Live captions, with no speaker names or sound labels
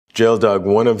Jill, Doug,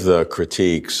 one of the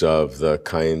critiques of the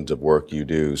kind of work you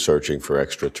do searching for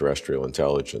extraterrestrial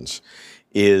intelligence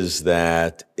is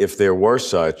that if there were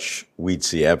such, we'd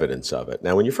see evidence of it.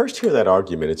 Now, when you first hear that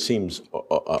argument, it seems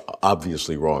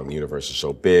obviously wrong. The universe is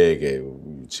so big,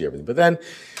 you'd see everything. But then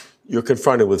you're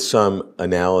confronted with some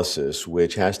analysis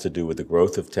which has to do with the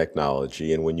growth of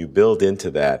technology, and when you build into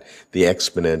that the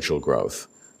exponential growth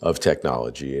of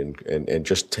technology and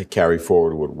just to carry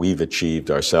forward what we've achieved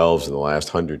ourselves in the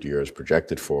last 100 years,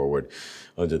 projected forward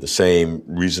under the same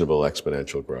reasonable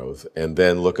exponential growth, and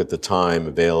then look at the time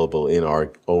available in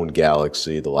our own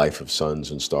galaxy, the life of suns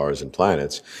and stars and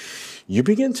planets, you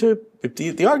begin to,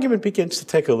 the argument begins to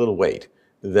take a little weight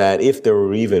that if there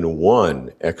were even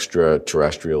one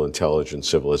extraterrestrial intelligent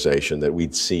civilization, that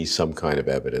we'd see some kind of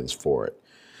evidence for it.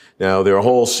 Now, there are a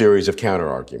whole series of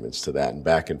counter-arguments to that and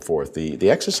back and forth.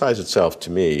 The exercise itself, to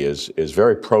me, is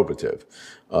very probative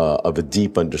of a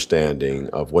deep understanding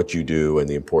of what you do and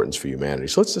the importance for humanity.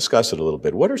 So let's discuss it a little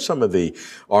bit. What are some of the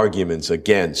arguments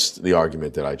against the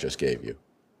argument that I just gave you?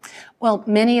 Well,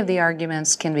 many of the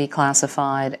arguments can be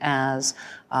classified as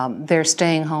they're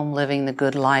staying home living the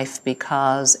good life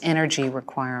because energy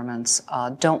requirements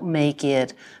don't make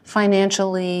it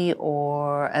financially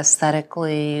or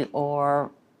aesthetically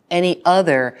or any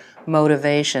other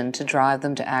motivation to drive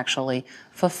them to actually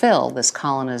fulfill this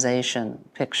colonization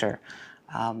picture.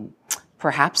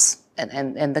 Perhaps,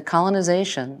 and the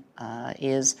colonization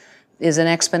is an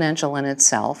exponential in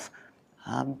itself.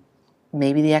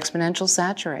 Maybe the exponential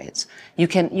saturates. You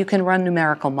can run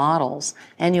numerical models,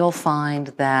 and you'll find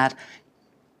that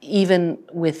even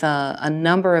with a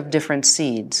number of different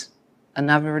seeds, a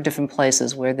number of different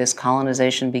places where this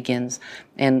colonization begins,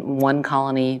 and one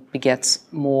colony begets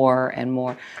more and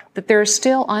more, that there are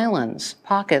still islands,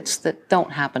 pockets that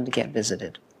don't happen to get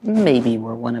visited. Maybe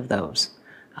we're one of those.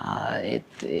 I'm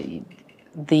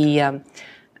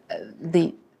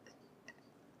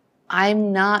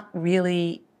not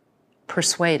really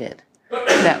persuaded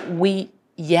that we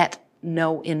yet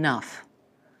know enough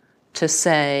to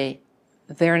say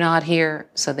they're not here,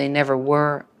 so they never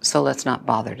were, so let's not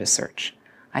bother to search.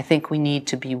 I think we need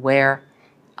to beware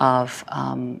of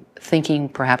thinking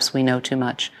perhaps we know too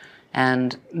much,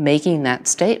 and making that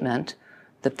statement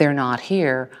that they're not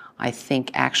here, I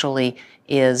think actually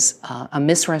is a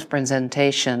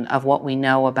misrepresentation of what we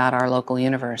know about our local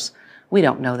universe. We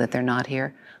don't know that they're not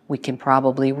here. We can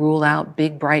probably rule out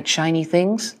big, bright, shiny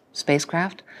things,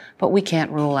 spacecraft, but we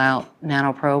can't rule out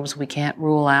nanoprobes. We can't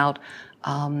rule out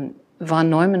von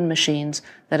Neumann machines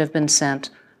that have been sent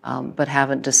but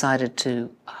haven't decided to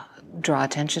draw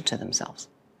attention to themselves.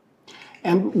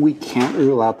 And we can't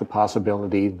rule out the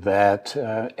possibility that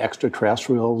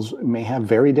extraterrestrials may have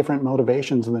very different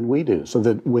motivations than we do. So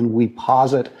that when we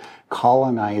posit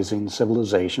colonizing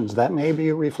civilizations, that may be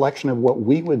a reflection of what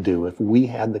we would do if we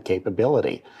had the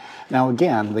capability. Now,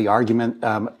 again, the argument,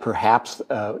 perhaps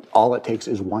all it takes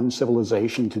is one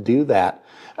civilization to do that,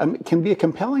 can be a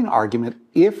compelling argument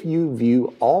if you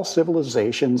view all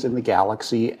civilizations in the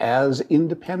galaxy as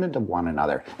independent of one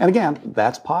another. And again,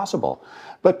 that's possible.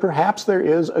 But perhaps there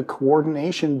is a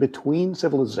coordination between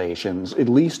civilizations, at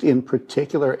least in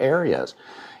particular areas.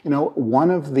 You know,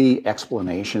 one of the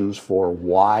explanations for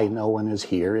why no one is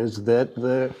here is that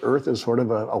the Earth is sort of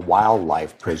a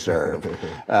wildlife preserve,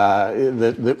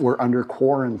 that we're under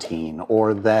quarantine,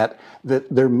 or that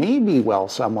there may be,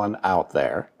 someone out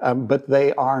there, but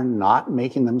they are not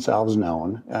making themselves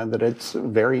known, that it's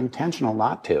very intentional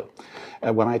not to.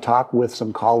 When I talk with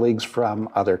some colleagues from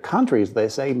other countries, they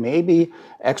say maybe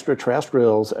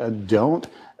extraterrestrials don't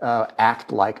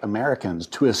act like Americans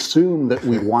to assume that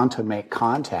we want to make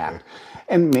contact.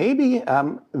 And maybe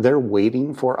they're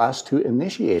waiting for us to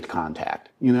initiate contact.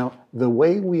 You know, the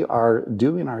way we are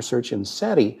doing our search in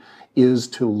SETI is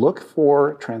to look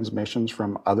for transmissions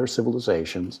from other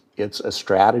civilizations. It's a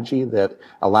strategy that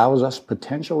allows us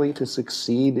potentially to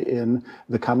succeed in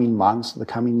the coming months, the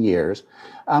coming years.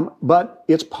 But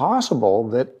it's possible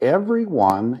that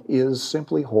everyone is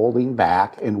simply holding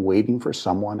back and waiting for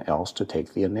someone else to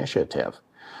take the initiative.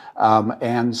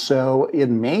 And so it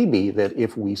may be that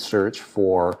if we search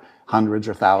for hundreds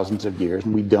or thousands of years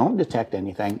and we don't detect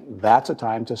anything, that's a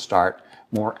time to start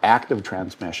more active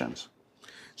transmissions.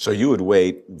 So you would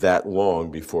wait that long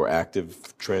before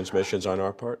active transmissions on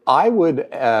our part? I would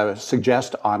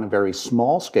suggest on a very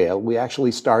small scale, we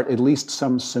actually start at least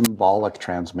some symbolic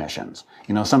transmissions.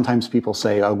 You know, sometimes people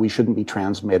say, oh, we shouldn't be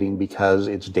transmitting because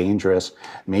it's dangerous.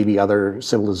 Maybe other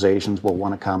civilizations will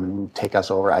want to come and take us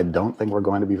over. I don't think we're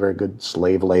going to be very good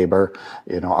slave labor.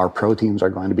 You know, our proteins are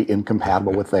going to be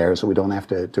incompatible with theirs, so we don't have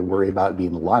to worry about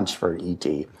being lunch for ET.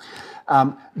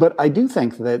 But I do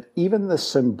think that even the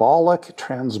symbolic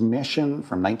transmission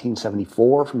from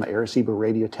 1974 from the Arecibo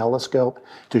radio telescope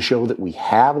to show that we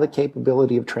have the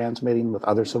capability of transmitting with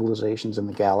other civilizations in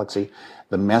the galaxy,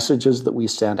 the messages that we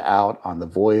sent out on the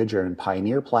Voyager and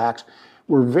Pioneer plaques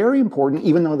were very important,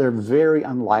 even though they're very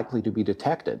unlikely to be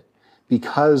detected,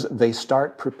 because they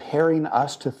start preparing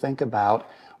us to think about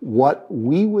what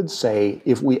we would say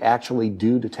if we actually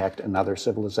do detect another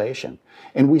civilization.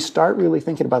 And we start really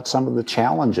thinking about some of the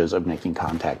challenges of making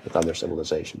contact with other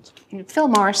civilizations. Phil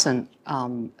Morrison,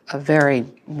 a very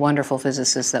wonderful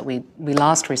physicist that we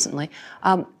lost recently,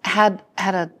 had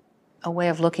a way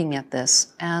of looking at this.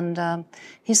 And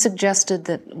he suggested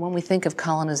that when we think of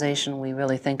colonization, we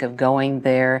really think of going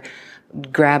there,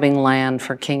 grabbing land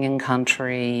for king and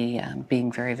country,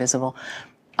 being very visible.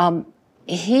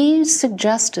 He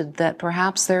suggested that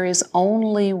perhaps there is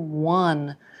only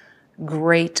one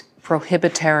great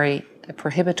prohibitory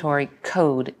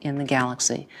code in the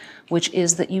galaxy, which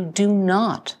is that you do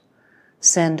not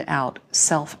send out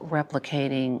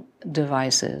self-replicating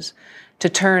devices to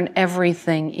turn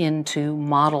everything into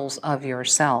models of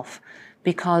yourself,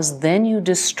 because then you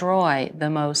destroy the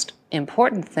most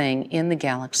important thing in the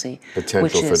galaxy.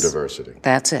 Potential for diversity.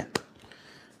 That's it.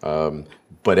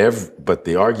 But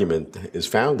the argument is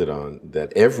founded on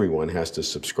that everyone has to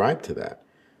subscribe to that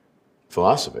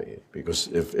philosophy, because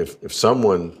if some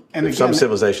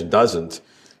civilization doesn't,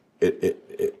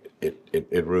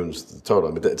 it ruins the total.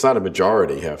 I mean, it's not a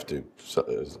majority have to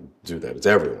do that; it's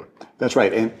everyone. That's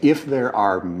right. And if there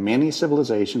are many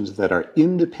civilizations that are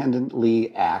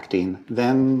independently acting,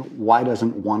 then why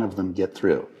doesn't one of them get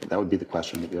through? That would be the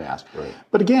question that you asked. Right.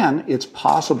 But again, it's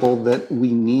possible that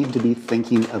we need to be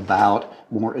thinking about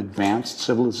more advanced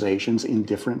civilizations in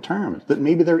different terms, that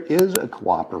maybe there is a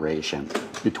cooperation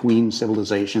between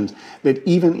civilizations, that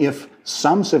even if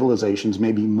some civilizations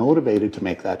may be motivated to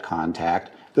make that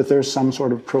contact, that there's some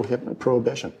sort of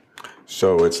prohibition.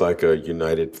 So it's like a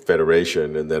united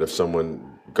federation, and that if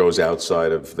someone goes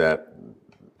outside of that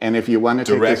and if you want to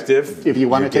directive, if you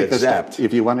want to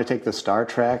take the Star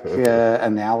Trek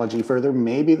analogy further,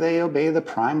 maybe they obey the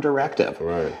prime directive,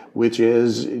 right, which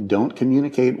is don't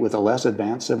communicate with a less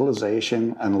advanced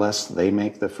civilization unless they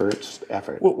make the first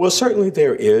effort. Well, certainly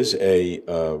there is a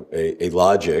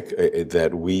logic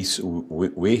that we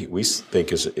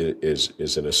think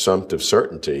is an assumptive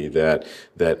certainty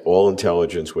that all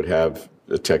intelligence would have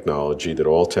a technology, that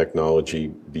all technology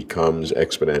becomes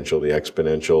exponential, the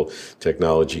exponential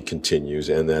technology continues,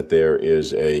 and that there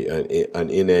is an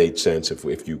innate sense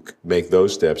if you make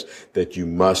those steps that you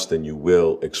must and you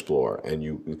will explore, and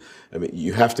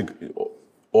you have to.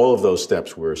 All of those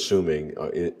steps we're assuming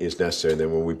is necessary, and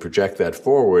then when we project that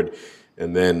forward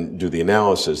and then do the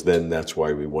analysis, then that's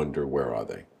why we wonder, where are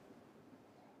they?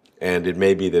 And it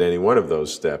may be that any one of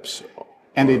those steps.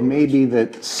 And it may be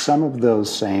that some of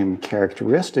those same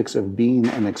characteristics of being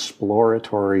an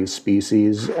exploratory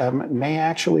species may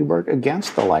actually work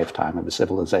against the lifetime of the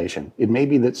civilization. It may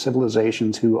be that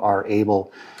civilizations who are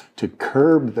able to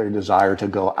curb their desire to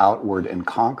go outward and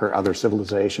conquer other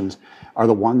civilizations are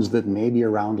the ones that may be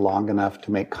around long enough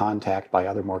to make contact by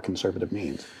other more conservative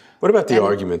means. What about the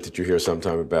argument that you hear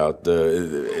sometimes about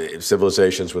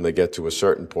civilizations when they get to a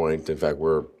certain point, in fact,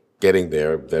 we're getting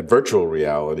there, that virtual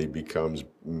reality becomes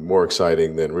more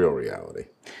exciting than real reality?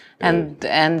 And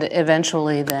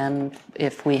eventually then,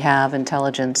 if we have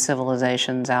intelligent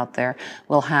civilizations out there,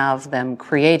 we'll have them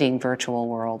creating virtual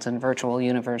worlds and virtual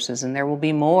universes, and there will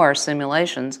be more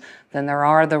simulations than there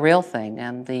are the real thing.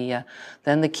 And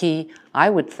then the key,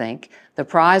 I would think, the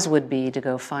prize would be to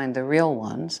go find the real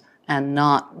ones and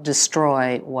not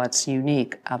destroy what's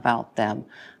unique about them.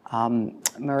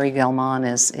 Murray Gell-Mann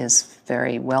is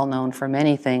very well known for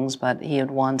many things, but he had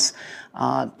once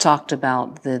talked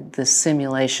about the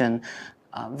simulation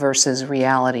versus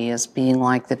reality as being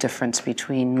like the difference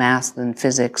between math and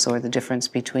physics, or the difference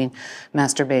between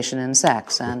masturbation and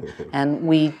sex. And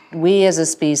we as a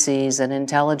species, an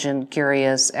intelligent,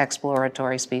 curious,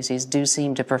 exploratory species, do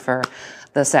seem to prefer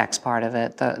the sex part of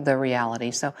it, the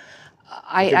reality. So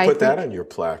you can put that on your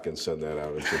plaque and send that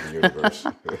out into the universe.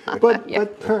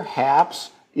 But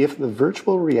perhaps if the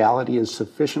virtual reality is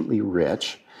sufficiently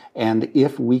rich, and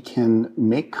if we can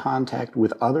make contact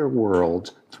with other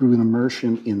worlds through an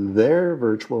immersion in their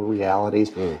virtual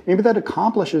realities, maybe that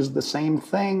accomplishes the same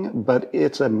thing, but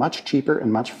it's a much cheaper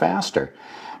and much faster.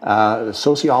 The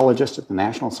sociologist at the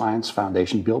National Science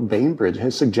Foundation, Bill Bainbridge,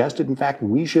 has suggested, in fact,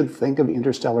 we should think of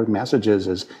interstellar messages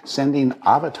as sending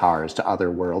avatars to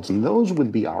other worlds, and those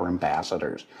would be our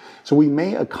ambassadors. So we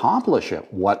may accomplish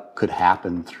what could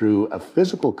happen through a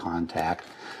physical contact,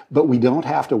 But we don't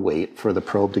have to wait for the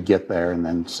probe to get there and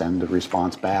then send a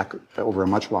response back over a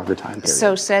much longer time period.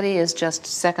 So SETI is just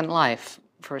Second Life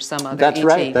for some other That's ET.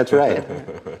 right, that's right.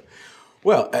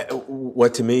 Well,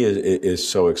 what to me is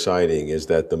so exciting is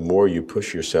that the more you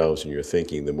push yourselves in your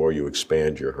thinking, the more you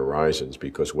expand your horizons,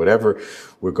 because whatever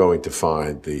we're going to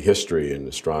find, the history in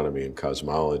astronomy and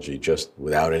cosmology, just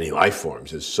without any life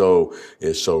forms, is so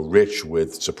rich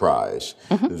with surprise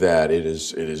that it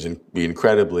is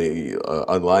incredibly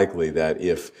unlikely that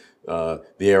if the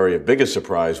area of biggest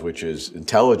surprise, which is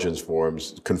intelligence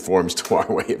forms, conforms to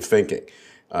our way of thinking.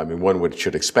 I mean,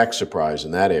 should expect surprise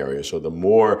in that area. So the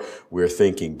more we're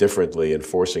thinking differently and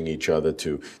forcing each other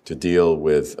to deal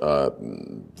with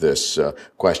this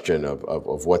question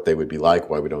of what they would be like,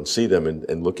 why we don't see them,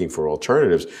 and looking for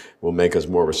alternatives, will make us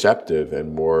more receptive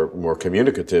and more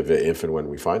communicative if and when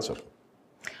we find something.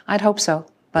 I'd hope so.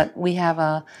 But we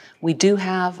do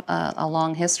have a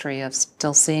long history of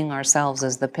still seeing ourselves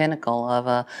as the pinnacle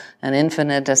of an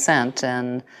infinite ascent,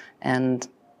 and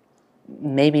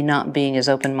maybe not being as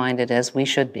open-minded as we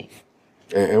should be.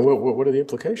 And what are the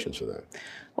implications of that?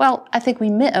 Well, I think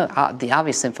the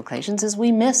obvious implications is we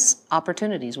miss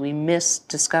opportunities, we miss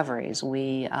discoveries.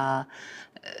 We're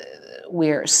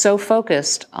so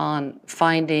focused on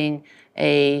finding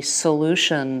a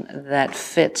solution that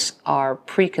fits our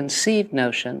preconceived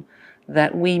notion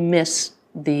that we miss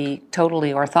the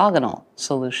totally orthogonal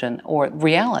solution or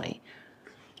reality.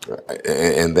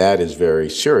 And that is very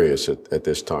serious at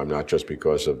this time, not just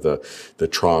because of the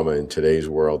trauma in today's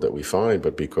world that we find,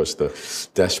 but because the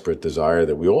desperate desire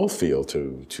that we all feel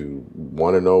to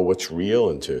want to know what's real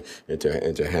and to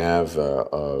have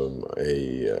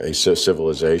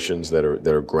civilizations that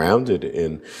are grounded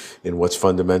in what's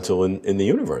fundamental in the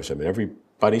universe. I mean,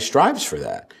 everybody strives for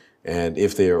that, and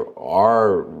if there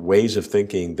are ways of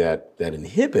thinking that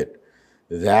inhibit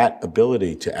that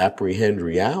ability to apprehend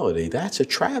reality, that's a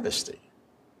travesty.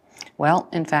 Well,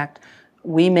 in fact,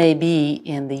 we may be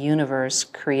in the universe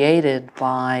created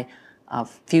by a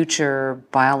future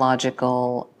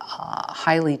biological,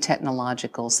 highly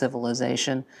technological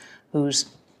civilization who's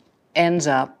ends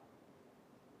up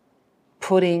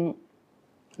putting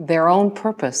their own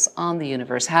purpose on the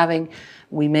universe.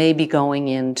 We may be going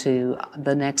into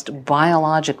the next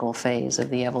biological phase of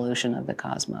the evolution of the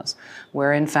cosmos,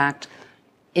 where in fact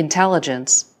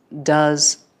intelligence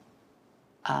does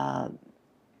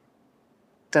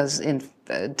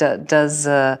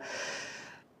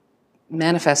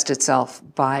manifest itself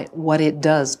by what it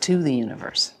does to the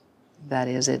universe. That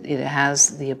is, it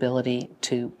has the ability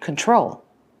to control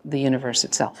the universe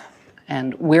itself.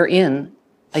 And we're in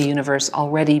a universe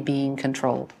already being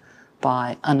controlled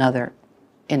by another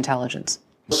intelligence.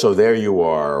 So there you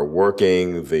are,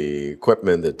 working the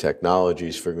equipment, the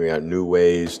technologies, figuring out new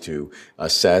ways to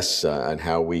assess on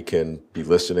how we can be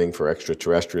listening for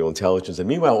extraterrestrial intelligence. And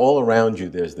meanwhile, all around you,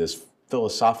 there's this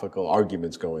philosophical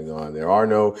arguments going on. There are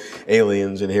no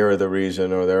aliens, and here are the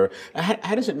reason.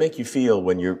 How does it make you feel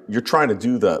when you're trying to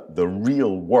do the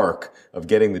real work of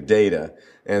getting the data,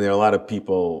 and there are a lot of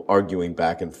people arguing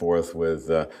back and forth with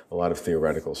a lot of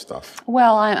theoretical stuff?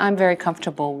 Well, I'm very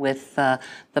comfortable with the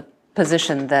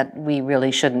position that we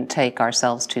really shouldn't take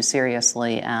ourselves too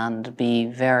seriously and be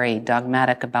very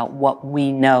dogmatic about what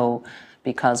we know,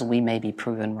 because we may be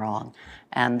proven wrong.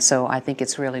 And so I think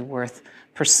it's really worth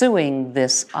pursuing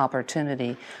this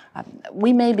opportunity.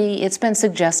 It's been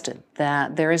suggested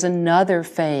that there is another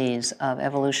phase of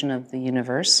evolution of the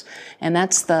universe, and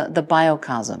that's the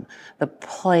biocosm, the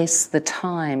place, the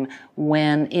time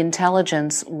when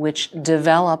intelligence, which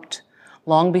developed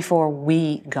long before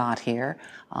we got here,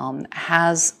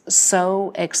 has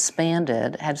so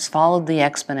expanded, has followed the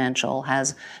exponential,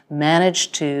 has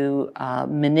managed to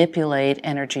manipulate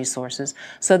energy sources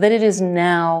so that it is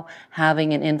now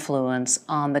having an influence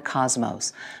on the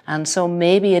cosmos. And so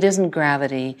maybe it isn't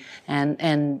gravity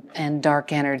and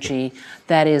dark energy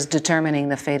that is determining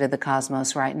the fate of the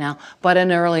cosmos right now, but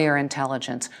an earlier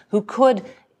intelligence who could,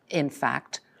 in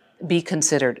fact, be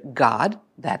considered God.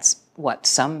 That's what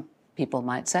some people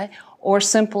might say, or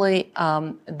simply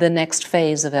the next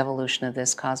phase of evolution of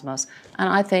this cosmos. And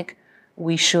I think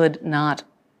we should not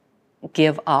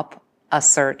give up a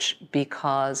search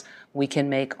because we can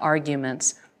make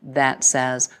arguments that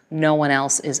says no one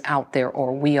else is out there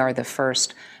or we are the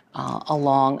first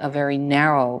along a very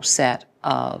narrow set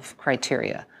of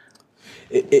criteria.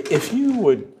 If you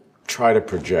would try to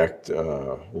project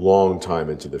a long time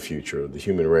into the future, the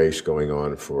human race going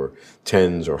on for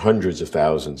tens or hundreds of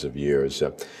thousands of years,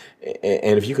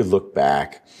 and if you could look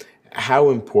back, how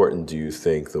important do you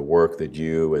think the work that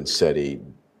you and SETI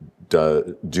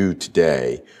do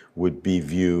today would be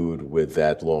viewed with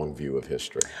that long view of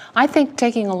history? I think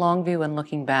taking a long view and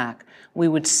looking back, we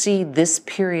would see this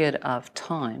period of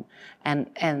time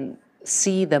and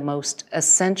see the most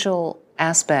essential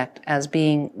aspect as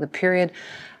being the period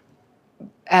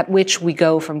at which we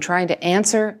go from trying to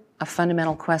answer a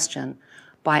fundamental question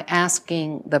by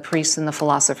asking the priests and the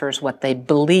philosophers what they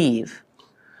believe,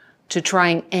 to try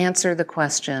and answer the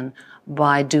question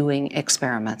by doing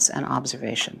experiments and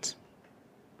observations.